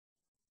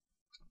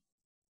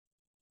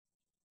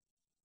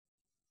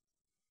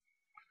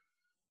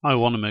I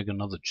want to make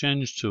another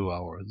change to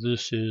our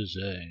this is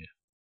a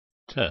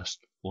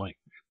test link.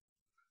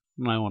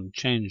 And I want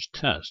to change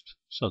test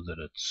so that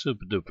it's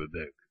super duper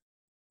big.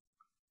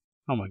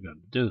 How am I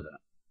going to do that?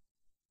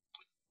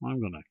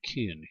 I'm going to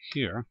key in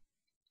here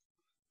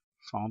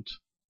font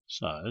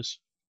size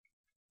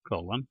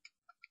colon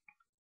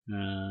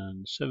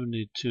and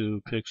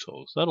 72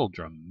 pixels. That'll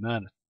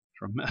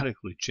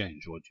dramatically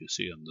change what you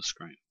see on the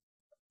screen.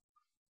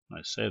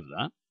 I save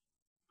that,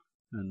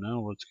 and now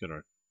let's get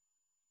our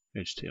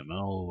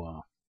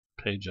HTML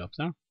page up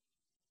there.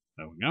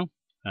 There we go.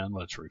 And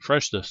let's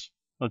refresh this.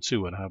 Let's see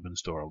what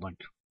happens to our link.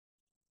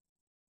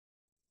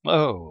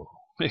 Oh,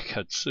 it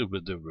got super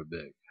duper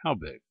big. How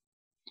big?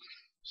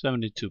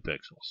 72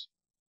 pixels.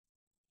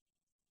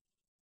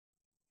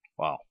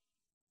 Wow.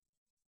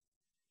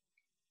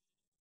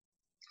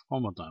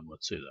 One more time,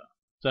 let's see that.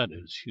 That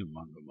is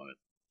humongous.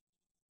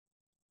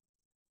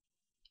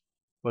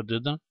 What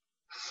did that?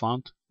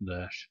 Font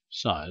dash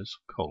size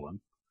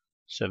colon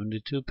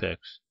 72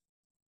 pix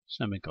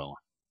semicolon.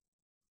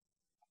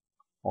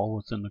 All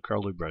within the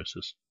curly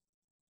braces.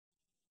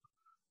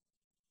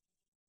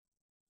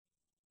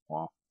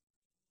 Wow.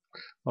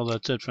 Well,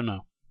 that's it for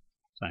now.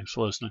 Thanks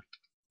for listening.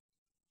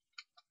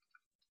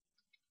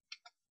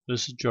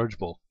 This is George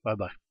Boole.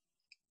 Bye-bye.